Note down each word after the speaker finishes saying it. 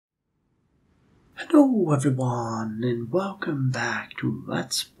Hello everyone and welcome back to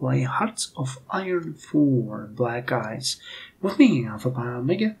Let's Play Hearts of Iron 4 Black Ice with me, Alpha Pi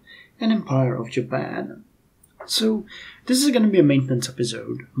Omega, and Empire of Japan. So this is going to be a maintenance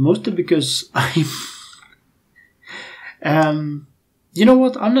episode, mostly because you know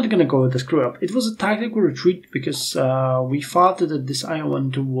what, I'm not going to go with the screw up. It was a tactical retreat because we thought that this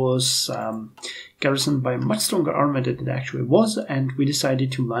island was garrisoned by a much stronger army than it actually was, and we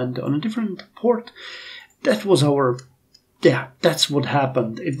decided to land on a different port. That was that's what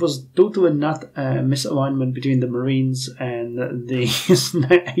happened. It was totally not a misalignment between the Marines and the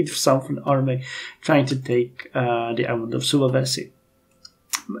 8th Southern Army trying to take the island of Sulawesi.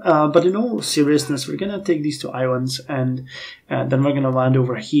 But in all seriousness, we're going to take these two islands and then we're going to land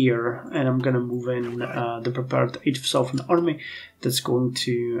over here, and I'm going to move in the prepared 8th Southern Army that's going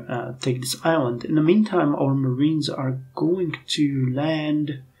to take this island. In the meantime, our Marines are going to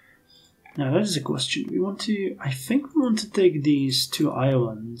land. Now that is a question. I think we want to take these two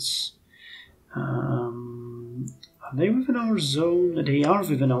islands. Are they within our zone? They are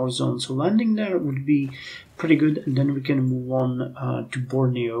within our zone, so landing there would be pretty good, and then we can move on to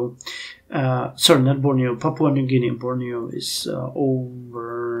Borneo. Sorry, not Borneo, Papua New Guinea. Borneo is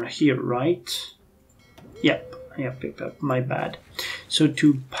over here, right? Yep, my bad. So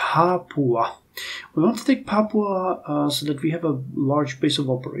to Papua. We want to take Papua so that we have a large base of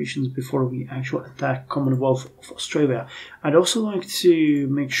operations before we actually attack Commonwealth of Australia. I'd also like to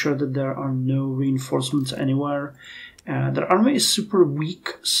make sure that there are no reinforcements anywhere. Their army is super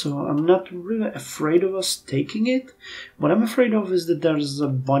weak, so I'm not really afraid of us taking it. What I'm afraid of is that there's a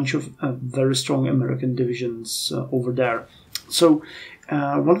bunch of very strong American divisions over there. So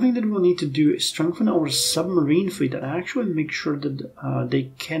one thing that we'll need to do is strengthen our submarine fleet and actually make sure that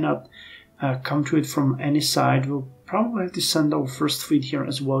they cannot come to it from any side. We'll probably have to send our first fleet here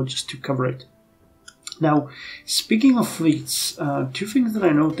as well just to cover it. Now, speaking of fleets, two things that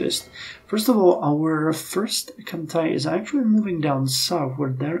I noticed. First of all, our first Kantai is actually moving down south,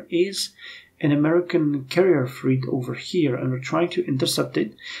 where there is an American carrier fleet over here, and we're trying to intercept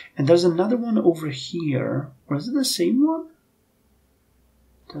it. And there's another one over here. Or is it the same one?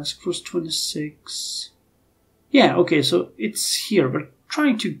 Task Force 26. Yeah, okay, so it's here. We're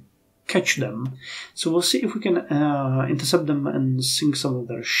trying to catch them, so we'll see if we can intercept them and sink some of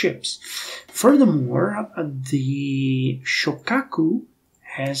their ships. Furthermore, the Shokaku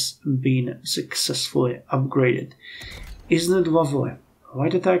has been successfully upgraded. Isn't it lovely?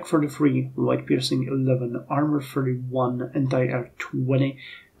 Light attack 33, light piercing 11, armor 31, anti-air 20,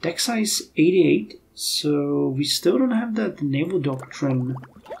 deck size 88. So we still don't have that naval doctrine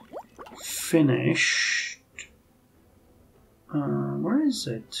finished. Where is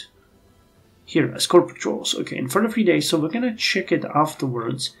it? Here, escort patrols. Okay, in 33 days, so we're gonna check it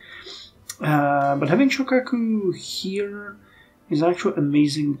afterwards. But having Shokaku here is actually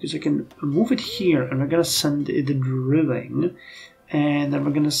amazing because I can move it here, and we're gonna send it drilling, and then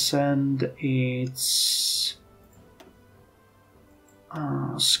we're gonna send its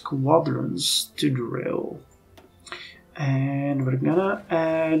squadrons to drill, and we're gonna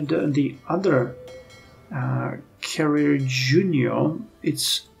add the other Carrier Junior.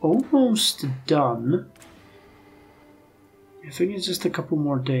 It's almost done. I think it's just a couple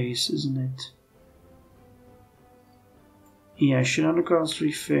more days, isn't it? Yeah, Shinano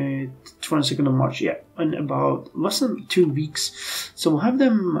refit 22nd of March. Yeah, in about less than 2 weeks. So we'll have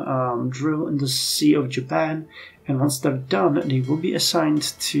them drill in the Sea of Japan, and once they're done, they will be assigned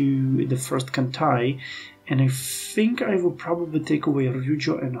to the first Kantai. And I think I will probably take away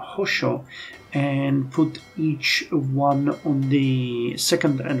Ryujo and Hosho and put each one on the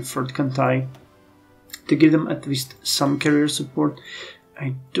second and third Kantai to give them at least some carrier support.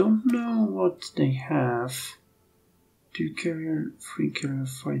 I don't know what they have. 2 carrier, 3 carrier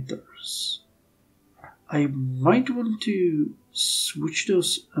fighters. I might want to switch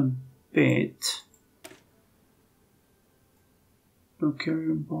those a bit. No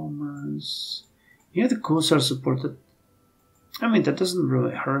carrier bombers. Yeah, the coasts are supported. I mean, that doesn't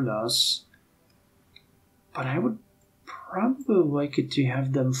really hurt us. But I would probably like it to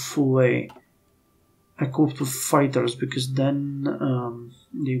have them fully equipped with fighters, because then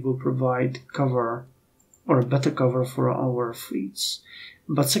they will provide cover, or a better cover for our fleets.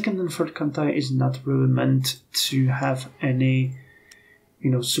 But second and third Kantai is not really meant to have any,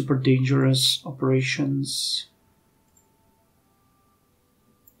 super dangerous operations.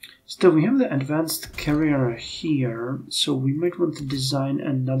 Still, we have the advanced carrier here, so we might want to design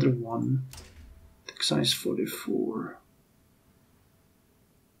another one. Deck size 44.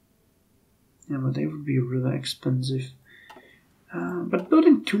 Yeah, but they would be really expensive. But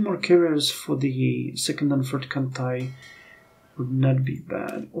building 2 more carriers for the 2nd and 3rd Kantai would not be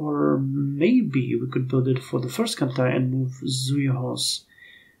bad. Or maybe we could build it for the 1st Kantai and move Zuihos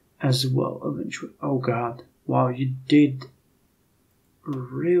as well eventually. Oh god, wow, you did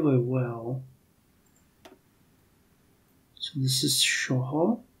really well. So this is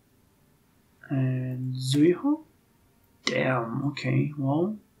Shoho and Zuiho. Damn, okay,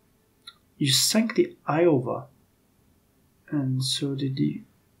 well, you sank the Iowa, and so did the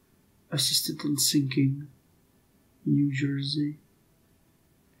assisted in sinking New Jersey.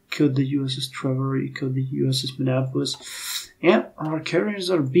 Killed the USS Treasury, killed the USS Minneapolis. Yeah, our carriers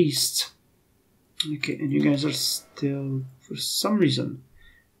are beasts. Okay, and you guys are still, for some reason,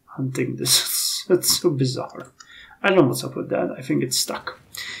 hunting this. That's so bizarre. I don't know what's up with that. I think it's stuck.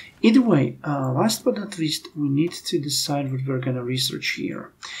 Either way, last but not least, we need to decide what we're going to research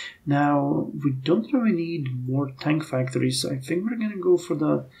here. Now, we don't really need more tank factories. I think we're going to go for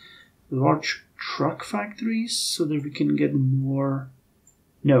the large truck factories so that we can get more...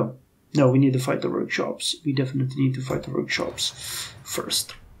 No, we need to fight the workshops. We definitely need to fight the workshops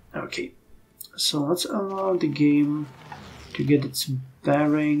first. Okay, so let's allow the game to get its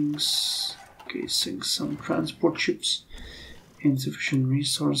bearings. Okay, sink some transport ships. Insufficient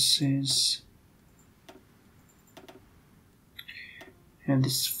resources. And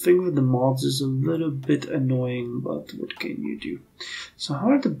this thing with the mods is a little bit annoying, but what can you do? So how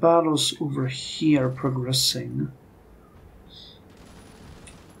are the battles over here progressing?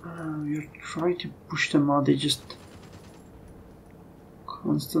 You're trying to push them out, they just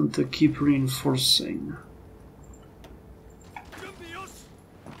constantly keep reinforcing.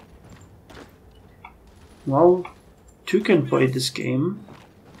 Well, 2 can play this game.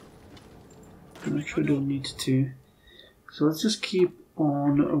 I actually don't need to. So let's just keep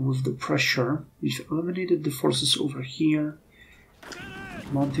on with the pressure. We've eliminated the forces over here.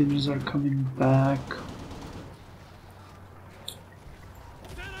 Mountaineers are coming back.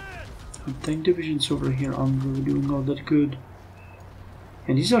 Tank divisions over here aren't really doing all that good.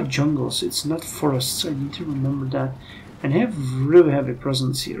 And these are jungles, it's not forests, I need to remember that. And I have really heavy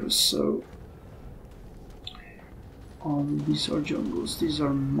presence here, so... these are jungles, these are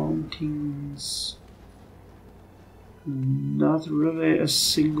mountains. Not really a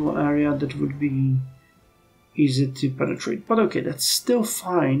single area that would be easy to penetrate. But okay, that's still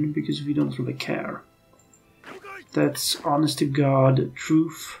fine, because we don't really care. That's honest to God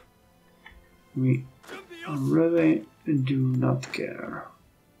truth. We really do not care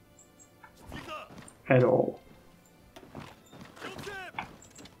at all.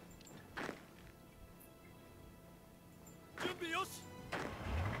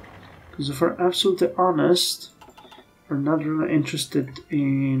 Because if we're absolutely honest, we're not really interested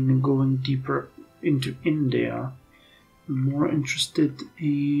in going deeper into India. We're more interested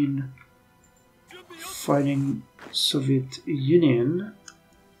in fighting Soviet Union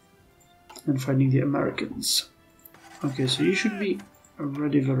and fighting the Americans. Okay, so you should be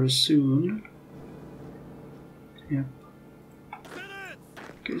ready very soon. Yep.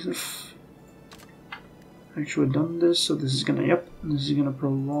 Okay, so I've actually done this, so this is gonna, yep, this is gonna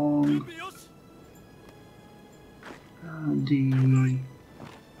prolong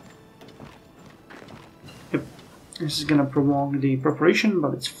this is gonna prolong the preparation,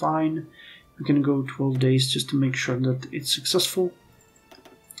 but it's fine. We're gonna go 12 days just to make sure that it's successful.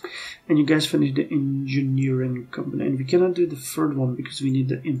 And you guys finish the engineering company, and we cannot do the 3rd one because we need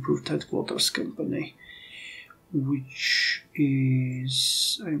the improved headquarters company, which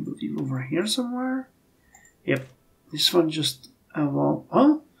is, I believe, over here somewhere. Yep, this one just, well,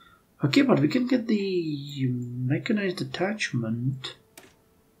 oh, okay, but we can get the mechanized attachment.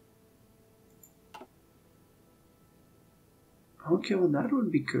 Okay, well that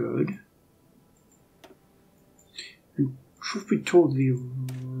would be good. And truth be told, we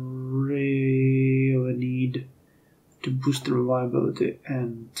really need to boost the reliability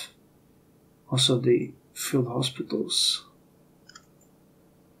and also the field hospitals.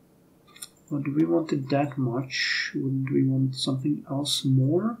 But do we want it that much? Wouldn't we want something else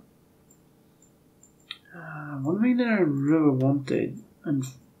more? One thing that I really wanted, and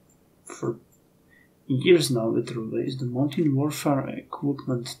for years now literally, is the mountain warfare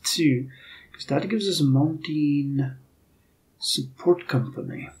equipment too, because that gives us a mountain support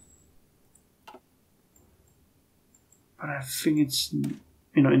company. But I think it's,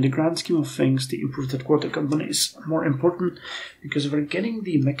 you know, in the grand scheme of things, the improved headquarter company is more important because we're getting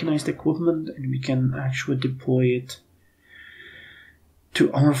the mechanized equipment and we can actually deploy it to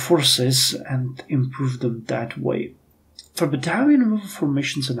our forces and improve them that way. For battalion level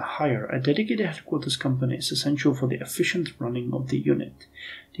formations and higher, a dedicated headquarters company is essential for the efficient running of the unit.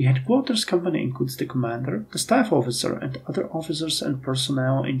 The headquarters company includes the commander, the staff officer, and other officers and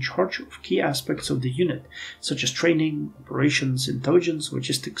personnel in charge of key aspects of the unit, such as training, operations, intelligence,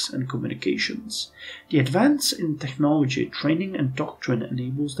 logistics, and communications. The advance in technology, training, and doctrine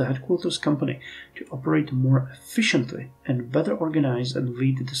enables the headquarters company to operate more efficiently and better organize and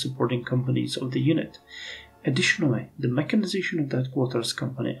lead the supporting companies of the unit. Additionally, the mechanization of the headquarters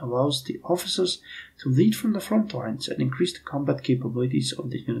company allows the officers to lead from the front lines and increase the combat capabilities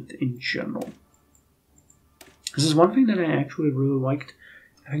of the unit in general. This is one thing that I actually really liked.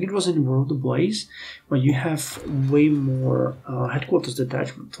 I think it was in World of Blaze, where you have way more headquarters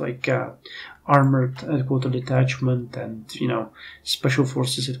detachment, like armored headquarters detachment and, special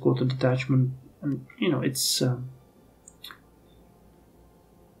forces headquarters detachment. And, it's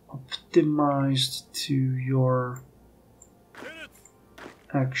optimized to your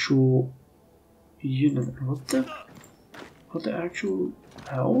actual unit. What the actual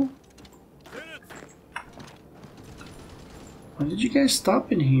hell? Why did you guys stop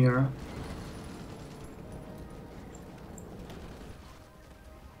in here?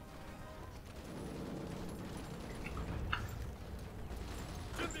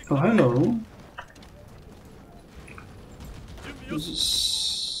 Oh, hello. This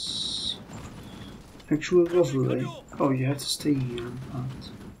is actually lovely. Oh, you have to stay here, but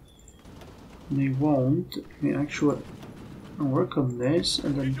they won't. We actually work on this,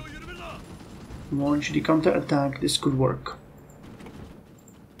 and then launch the counter-attack. This could work.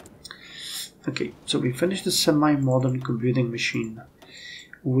 Okay, so we finished the semi-modern computing machine,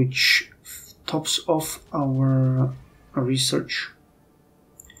 which tops off our research,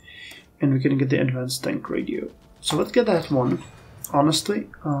 and we can get the advanced tank radio. So let's get that one. Honestly,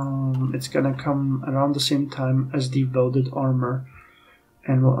 it's gonna come around the same time as the welded armor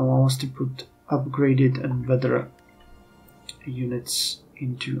and will allow us to put upgraded and better units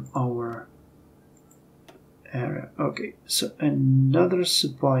into our area. Okay, so another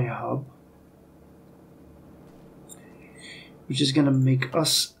supply hub, which is gonna make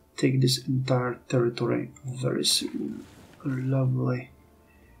us take this entire territory very soon. Lovely.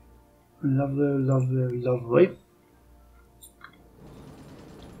 Lovely, lovely, lovely.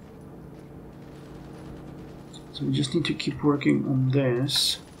 So we just need to keep working on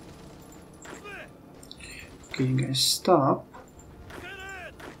this. Okay, you guys stop.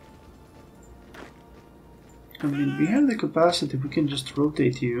 I mean, we have the capacity, we can just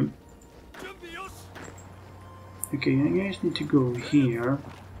rotate you. Okay, you guys need to go here.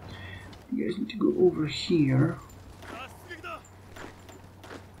 You guys need to go over here.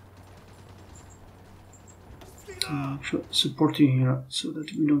 Support you here so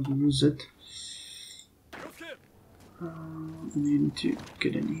that we don't lose it. You need to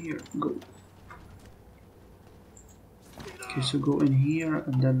get in here. Go. Okay, so go in here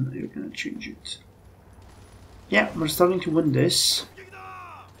and then you're gonna change it. Yeah, we're starting to win this.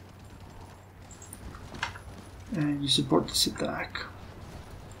 And you support this attack.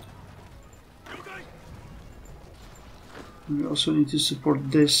 We also need to support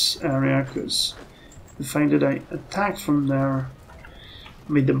this area because the fact that I attacked from there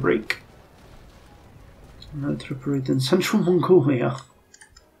made them break. Let's operate in Central Mongolia.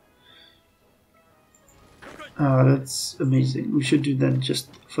 Ah, that's amazing. We should do that just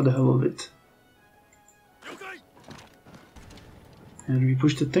for the hell of it. And we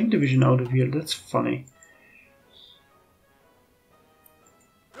push the tank division out of here. That's funny.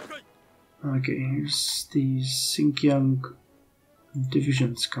 Okay, here's the Xinjiang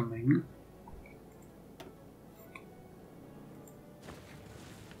divisions coming.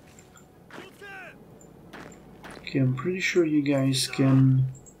 Okay, I'm pretty sure you guys can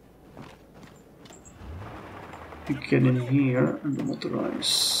get in here and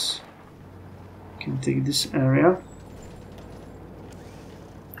motorize. Can take this area.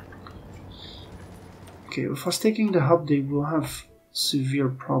 Okay, with us taking the hub, they will have severe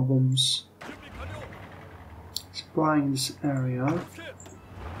problems supplying this area.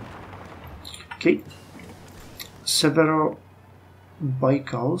 Okay, several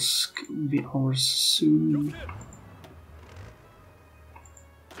Baikals can be ours soon.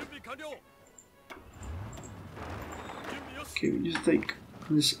 Okay, we just take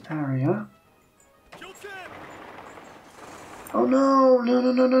this area. Oh no, no,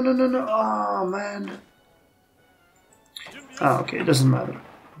 no, no, no, no, no, no, oh man. Ah, okay, it doesn't matter.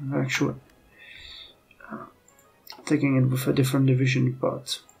 I'm actually taking it with a different division,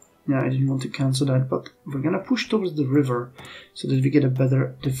 but Yeah, I didn't want to cancel that, but we're gonna push towards the river so that we get a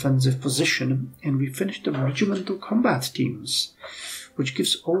better defensive position, and we finish the regimental combat teams, which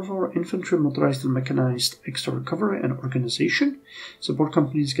gives all of our infantry, motorized and mechanized extra recovery and organization. Support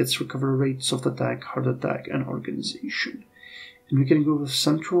companies gets recovery rate, soft attack, hard attack, and organization. And we can go with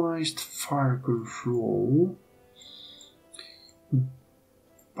centralized fire control.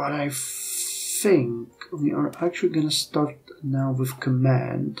 But I think we are actually gonna start now with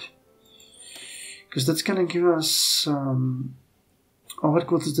command, because that's gonna give us our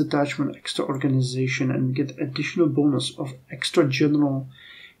headquarters detachment, extra organization, and get additional bonus of extra general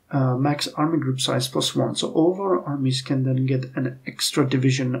max army group size +1. So all of our armies can then get an extra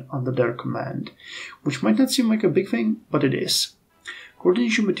division under their command, which might not seem like a big thing, but it is.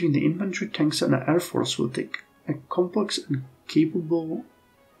 Coordination between the infantry, tanks, and the air force will take a complex and capable.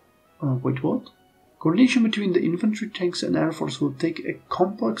 Wait, what? Coordination between the infantry, tanks, and air force will take a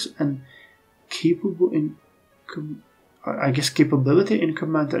complex and capable capability in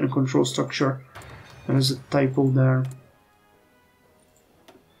command and control structure. There is a typo there.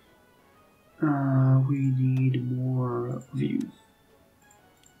 We need more view.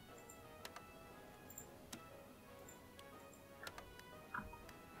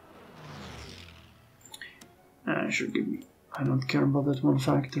 Sure, give me. I don't care about that one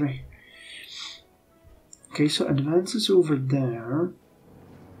factory. Okay, so advances over there.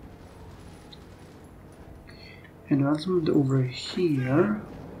 Advancement over here.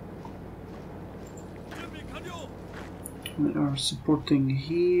 We are supporting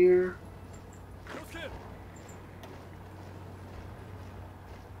here.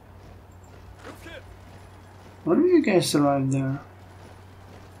 When will you guys arrive there?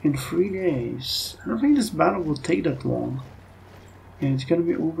 In 3 days. I don't think this battle will take that long. And it's gonna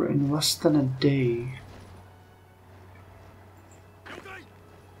be over in less than a day.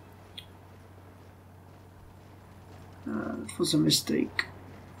 That was a mistake.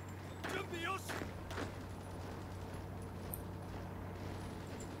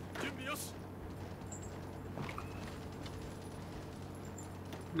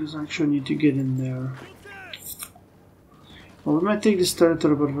 Because I actually need to get in there. Well, we might take this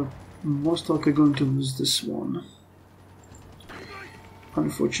territory, but we're most likely going to lose this one.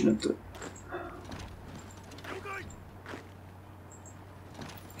 Unfortunate.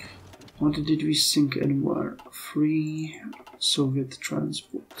 What did we sink anywhere? 3 Soviet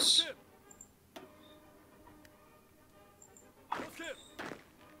transports.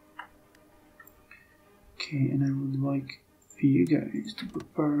 Okay, and I would like you guys to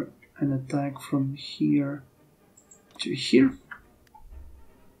prepare an attack from here to here.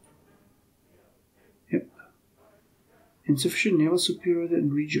 Yep. Insufficient naval superiority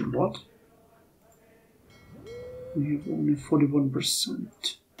in region. What? We have only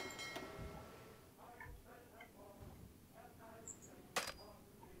 41%.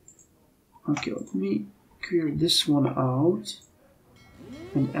 Okay, let me clear this one out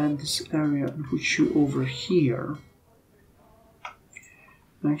and add this area and put you over here.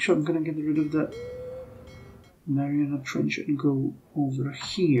 Actually, I'm gonna get rid of the Mariana Trench and go over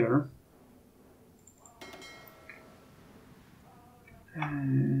here.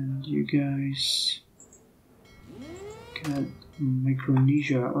 And you guys can add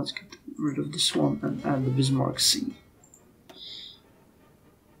Micronesia. Let's get rid of this one and add the Bismarck Sea.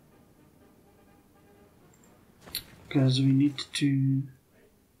 Because we need to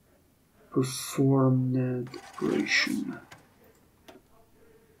perform that operation.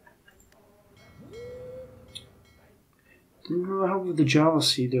 Didn't really help with the Java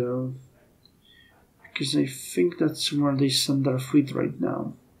Sea though, because I think that's where they send their fleet right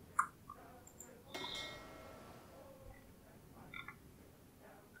now.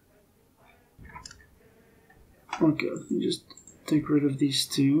 Okay, let me just take rid of these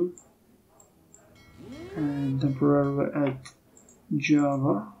two and temporarily add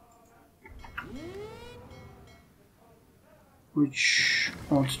Java, which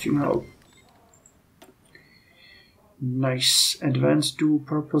ought to help. Nice. Advanced dual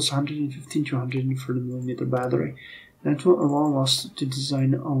purpose 115 to 130mm battery. That will allow us to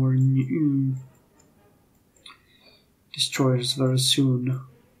design our new destroyers very soon.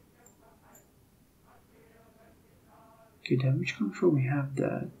 Okay, damage control, we have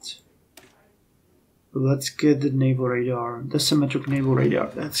that. Let's get the naval radar, the symmetric naval radar.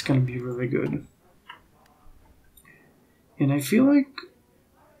 That's gonna be really good. And I feel like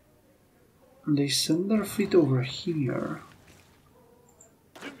they send their fleet over here.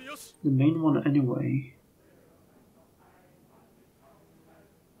 The main one anyway.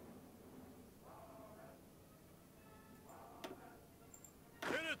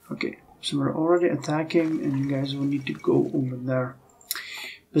 Okay, so we're already attacking, and you guys will need to go over there.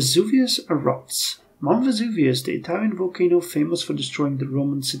 Vesuvius erupts. Mount Vesuvius, the Italian volcano famous for destroying the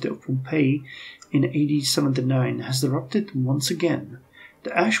Roman city of Pompeii in AD 79, has erupted once again.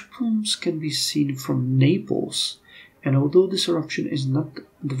 The ash plumes can be seen from Naples, and although this eruption is not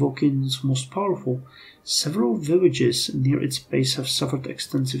the volcano's most powerful, several villages near its base have suffered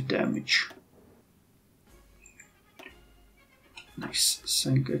extensive damage. Nice,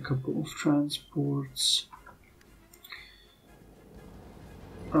 sank a couple of transports.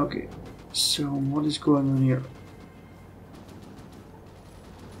 Okay, so what is going on here?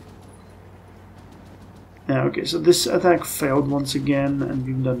 Yeah, okay, so this attack failed once again, and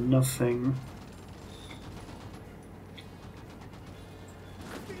we've done nothing.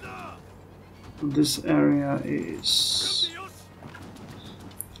 This area is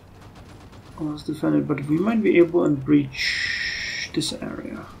almost defended, but we might be able to breach this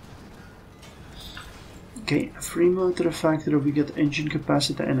area. Okay, a free military factory, we get engine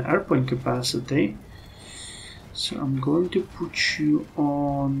capacity and airplane capacity. So I'm going to put you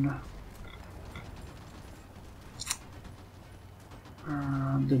on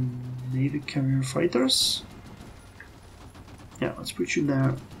the Navy carrier fighters. Yeah, let's put you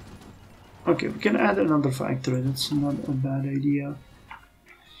there. Okay, we can add another factory, that's not a bad idea.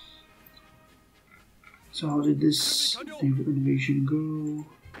 So how did this innovation go?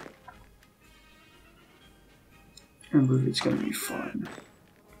 I believe it's gonna be fine.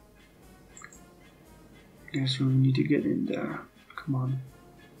 Guess we need to get in there. Come on.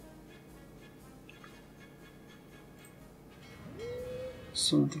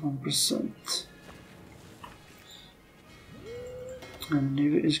 %. And the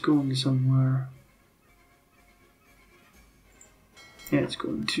Navy is going somewhere. Yeah, it's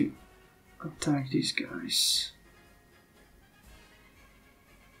going to attack these guys.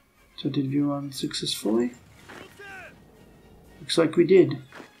 So did we run successfully? Looks like we did.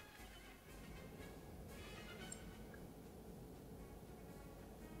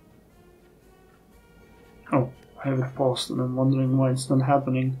 Oh, I have it paused and I'm wondering why it's not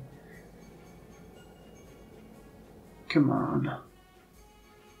happening. Come on.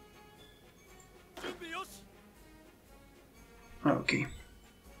 Okay.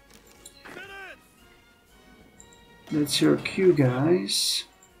 That's your cue, guys.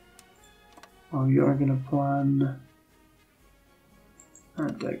 Oh, you are gonna plan an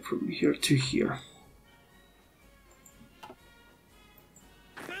attack from here to here.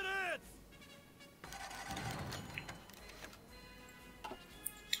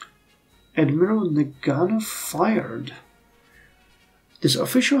 Admiral Nagano fired. This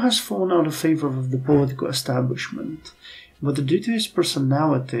official has fallen out of favor of the political establishment, but due to his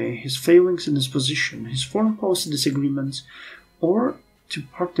personality, his failings in his position, his foreign policy disagreements, or to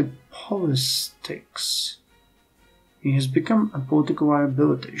party politics, he has become a political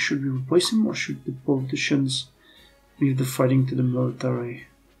liability. Should we replace him, or should the politicians leave the fighting to the military?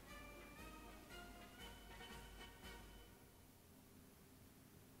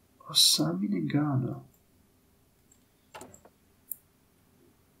 Osami Nagano.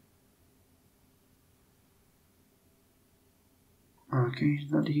 Okay, he's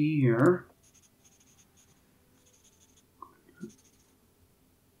not here.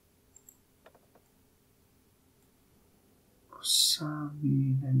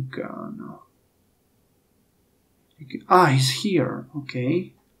 Osami Nagano. Ah, he's here.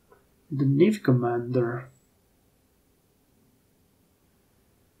 Okay. The Navy Commander.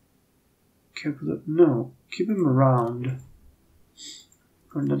 No, keep him around.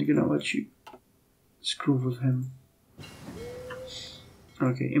 I'm not gonna let you screw with him.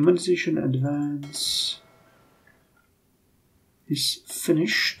 Okay, immunization advance is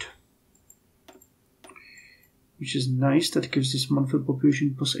finished, which is nice. That gives this monthly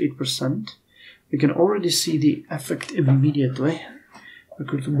population plus 8%. We can already see the effect immediately.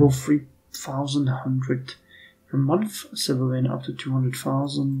 Recruitable 3,100 per month, civilian up to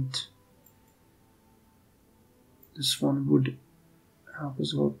 200,000. This one would help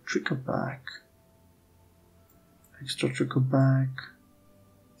as well. Trickle back, extra trickle back.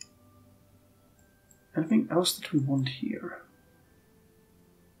 Anything else that we want here?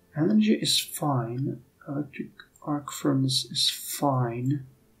 Energy is fine. Electric arc furnace is fine.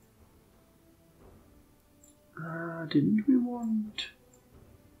 Didn't we want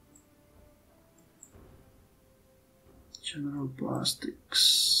general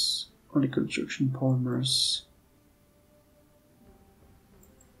plastics? Only construction polymers.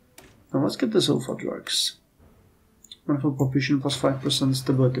 Now let's get the sulfur drugs. Monthly population plus 5%,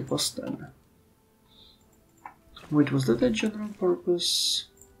 stability plus 10. Wait, was that a general purpose?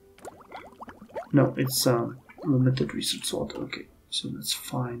 No, it's limited research slot. Okay, so that's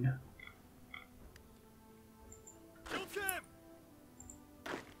fine.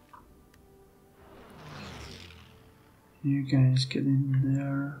 You guys get in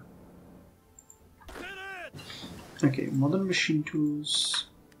there. Okay, modern machine tools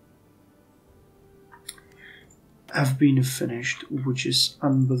have been finished, which is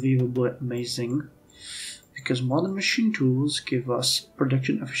unbelievably amazing, because modern machine tools give us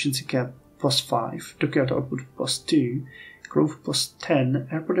production efficiency cap +5, Tokyo output +2, growth +10,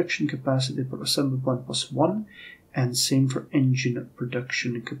 air production capacity per assembly plant +1, and same for engine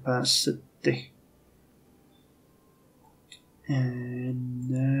production capacity. And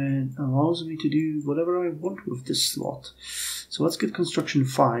that allows me to do whatever I want with this slot. So let's get construction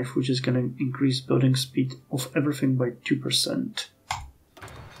 5, which is going to increase building speed of everything by 2%.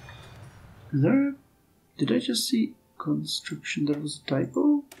 Did I just see construction? There was a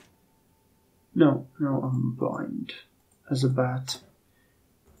typo? No, I'm blind as a bat.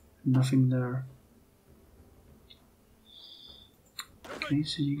 Nothing there. Okay,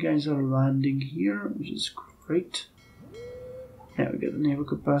 so you guys are landing here, which is great. Yeah, we get the naval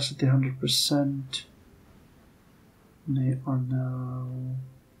capacity 100%. They are now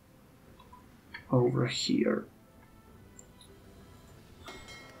over here.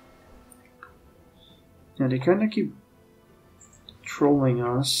 Yeah, they kind of keep trolling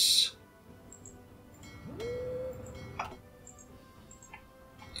us.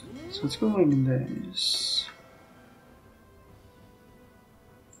 So let's go like this.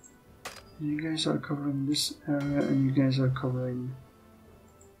 You guys are covering this area, and you guys are covering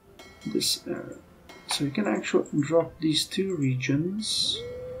this area. So you can actually drop these two regions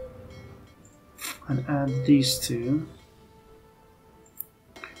and add these two.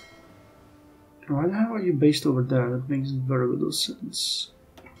 Why the hell are you based over there? That makes very little sense.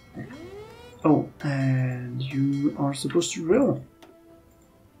 Oh, and you are supposed to drill.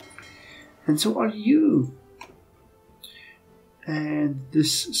 And so are you. And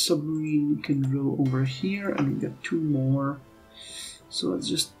this submarine can roll over here, and we got 2 more. So let's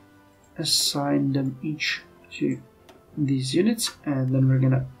just assign them each to these units, and then we're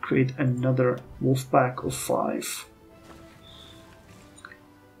gonna create another wolf pack of 5.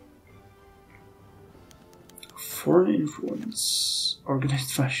 Foreign influence,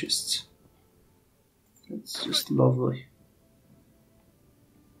 organized fascists. That's just lovely.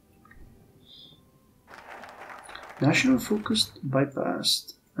 National focused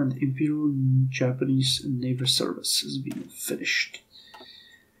bypassed, and Imperial Japanese Navy service has been finished.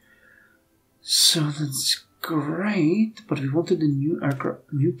 So that's great, but we wanted a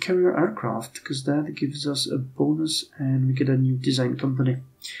new carrier aircraft, because that gives us a bonus and we get a new design company.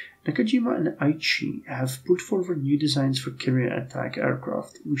 Nakajima and Aichi have put forward new designs for carrier attack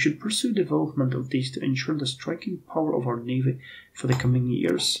aircraft. We should pursue development of these to ensure the striking power of our navy for the coming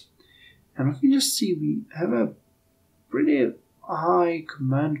years. And let me just see, we have a pretty high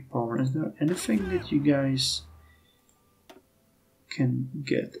command power. Is there anything that you guys can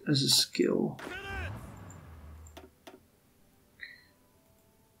get as a skill?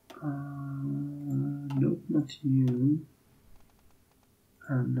 Nope, not you.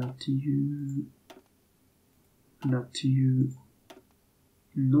 Not you. Not you.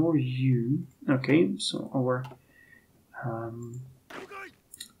 Nor you. Okay, so our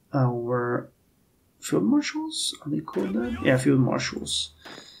field marshals, are they called that? Yeah, field marshals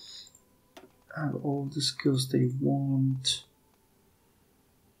have all the skills they want.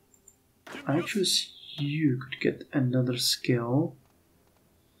 Actually, you could get another skill.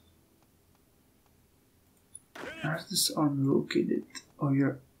 Where's this army located? Oh,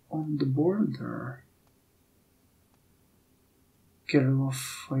 you're on the border. Guerrilla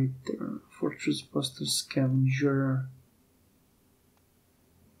fighter, fortress buster, scavenger.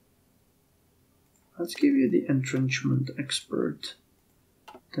 Let's give you the entrenchment expert.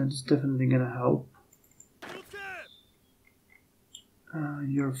 That's definitely gonna help.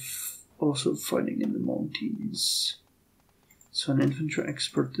 You're also fighting in the mountains. So an infantry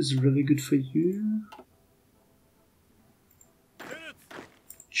expert is really good for you.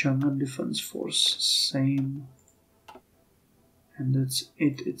 Chang'an Defense Force, same. And that's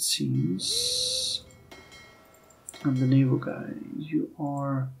it, it seems. And the naval guy, you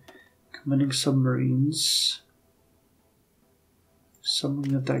are commanding submarines.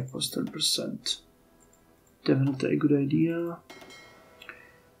 Submarine attack plus 10%. Definitely a good idea.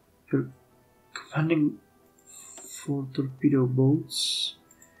 You're commanding 4 torpedo boats.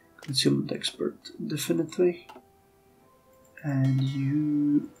 Concealment expert, definitely. And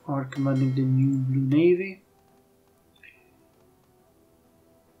you are commanding the new Blue Navy.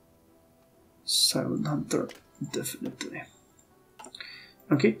 Silent Hunter, definitely.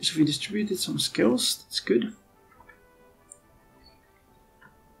 Okay, so we distributed some skills, that's good.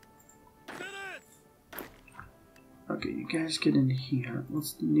 Okay, you guys get in here.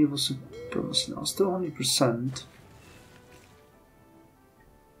 What's the naval supremacy now? Still 100%.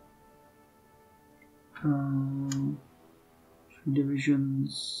 3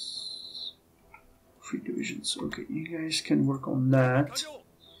 divisions. 3 divisions. Okay, you guys can work on that.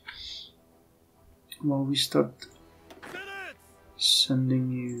 While we start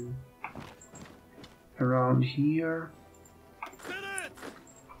sending you around here.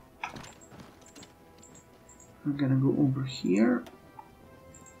 I'm gonna go over here.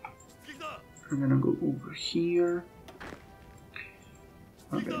 I'm gonna go over here.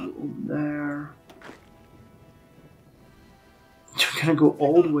 I'm gonna go over there. You're gonna go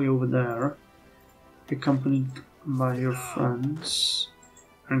all the way over there, accompanied by your friends.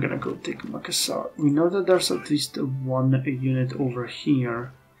 I'm gonna go take Makassar. We know that there's at least one unit over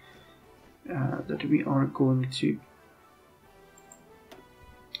here that we are going to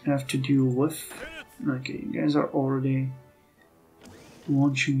have to deal with. Okay, you guys are already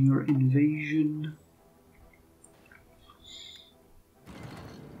launching your invasion.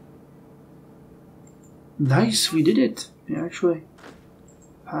 Nice, we did it. We actually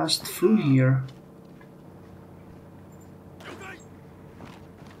passed through here.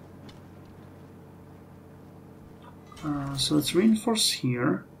 So let's reinforce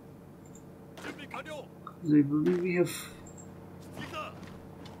here. I believe we have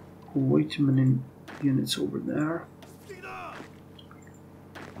way too many units over there.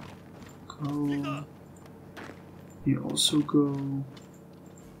 Go. You also go.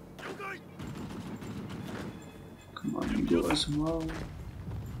 Come on, you go as well.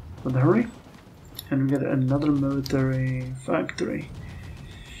 But hurry. And we get another military factory.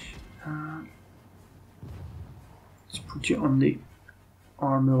 Let's put you on the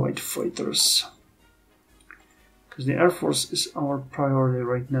Army Light Fighters. Because the Air Force is our priority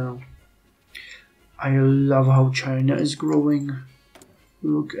right now. I love how China is growing.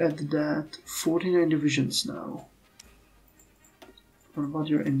 Look at that. 49 divisions now. What about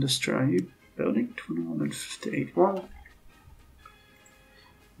your industry? Are you building? 21 and 58. Well,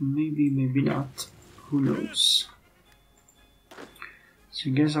 maybe, maybe not. Who knows? So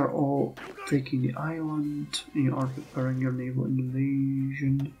you guys are all taking the island. You are preparing your naval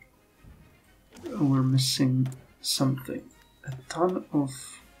invasion. We're missing something. A ton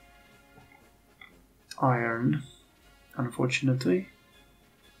of iron, unfortunately.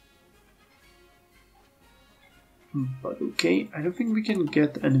 But okay, I don't think we can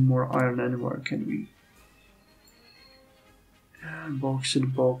get any more iron anywhere, can we? Box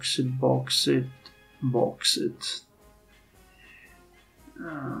it, box it, box it, box it.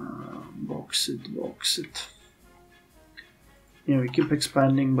 Box it, box it. Yeah, we keep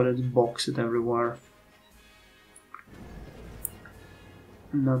expanding, but it's box it everywhere.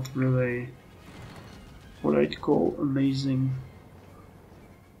 Not really what I'd call amazing.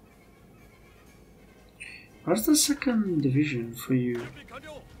 Where's the second division for you?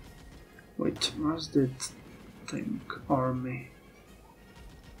 Wait, where's that tank army?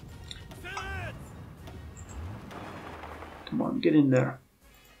 Come on, get in there.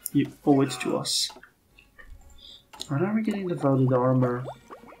 You owe it to us. When are we getting the valued armor?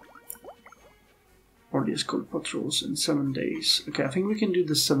 Or the escort patrols in 7 days? Okay, I think we can do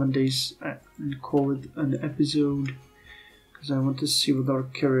the 7 days and call it an episode. Because I want to see what our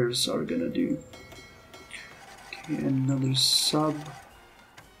carriers are gonna do. Okay, another sub.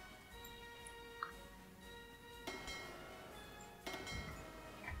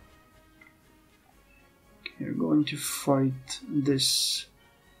 Okay, we're going to fight this.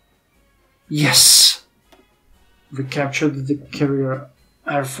 Yes! We captured the carrier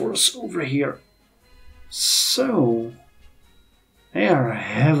Air Force over here. So, they are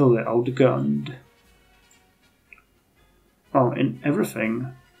heavily outgunned. Oh, in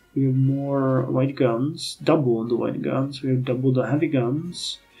everything. We have more light guns, double the light guns, we have double the heavy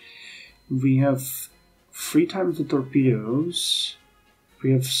guns. We have 3 times the torpedoes.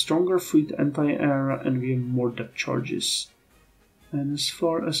 We have stronger fleet anti-air, and we have more depth charges. And as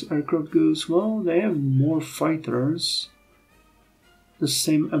far as aircraft goes, well, they have more fighters. The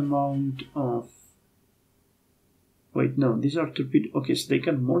same amount of... Wait, no, these are torpedo... Okay, so they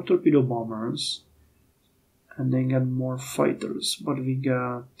got more torpedo bombers. And they got more fighters, but we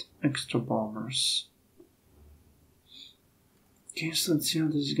got extra bombers. Okay, so let's see how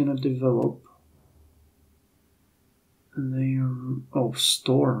this is gonna develop. Oh,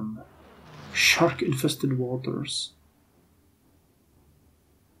 storm. Shark-infested waters.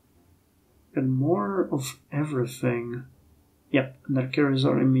 got more of everything. Yep, and their carriers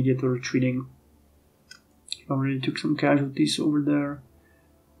are immediately retreating. Already took some casualties over there.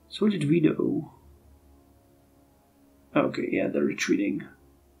 So what did we do? Okay, yeah, they're retreating.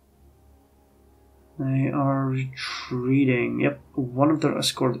 They are retreating. Yep, one of their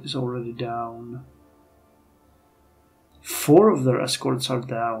escort is already down. 4 of their escorts are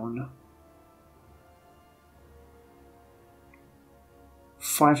down.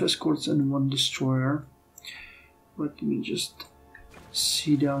 5 escorts and 1 destroyer. Let me just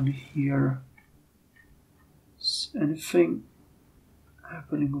see down here. Is anything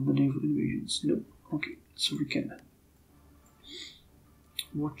happening on the naval invasions? Nope. Okay, so we can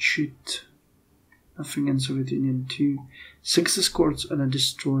watch it. Nothing in Soviet Union too. 6 escorts and a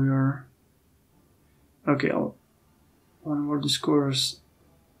destroyer. Okay, one of our destroyers,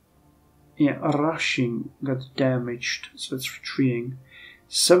 yeah, rushing got damaged, so it's retreating.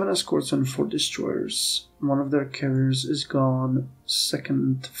 7 escorts and 4 destroyers. One of their carriers is gone.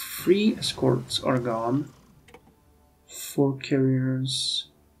 Second, 3 escorts are gone. 4 carriers.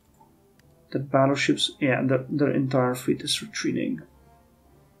 The battleships, yeah, their entire fleet is retreating.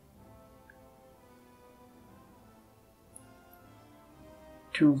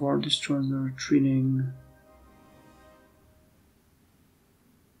 Two of our destroyers are retreating.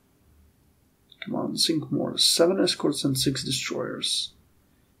 Come on, sink more. 7 escorts and 6 destroyers.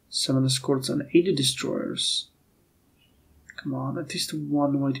 7 escorts and 80 destroyers. Come on, at least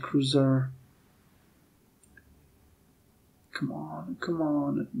 1 white cruiser. Come on, come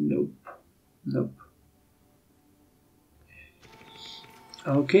on. Nope. Nope.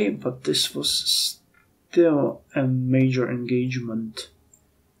 Okay, but this was still a major engagement,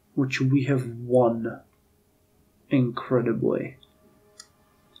 which we have won incredibly.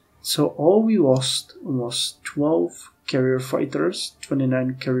 So all we lost was 12 carrier fighters,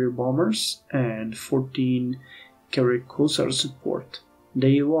 29 carrier bombers, and 14 carrier close-air support.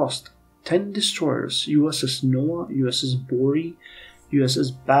 They lost 10 destroyers: USS Noah, USS Bori,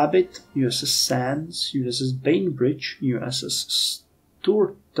 USS Babbitt, USS Sands, USS Bainbridge, USS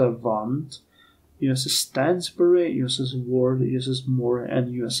Sturtevant, USS Stansbury, USS Ward, USS Moore,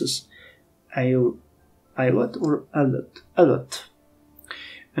 and USS Eilert.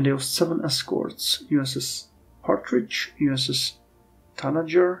 And they have 7 escorts: USS Partridge, USS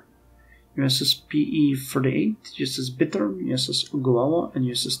Tanager, USS PE-38, USS Bittern, USS Ogawa, and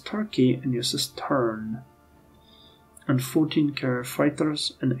USS Turkey, and USS Tern. And 14 carrier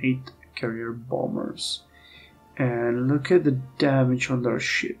fighters and 8 carrier bombers. And look at the damage on their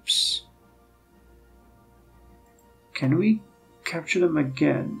ships. Can we capture them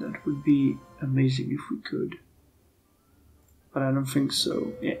again? That would be amazing if we could. But I don't think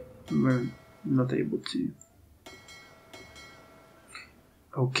so. Yeah, we're not able to.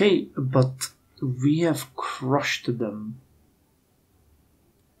 Okay, but we have crushed them.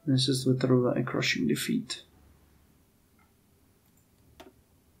 This is literally a crushing defeat.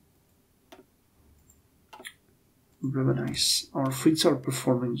 Really nice. Our fleets are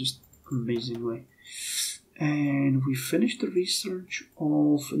performing just amazingly. And we finished the research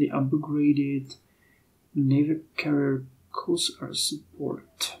of the upgraded naval carrier close-air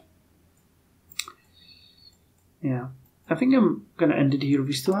support. Yeah, I think I'm gonna end it here.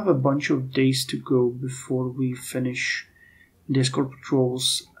 We still have a bunch of days to go before we finish the escort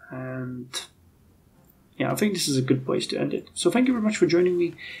patrols, and yeah, I think this is a good place to end it. So thank you very much for joining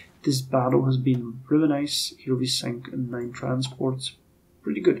me. This battle has been really nice. Here we sank 9 transports.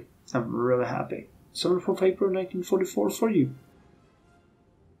 Pretty good. I'm really happy. 7th of April 1944 for you.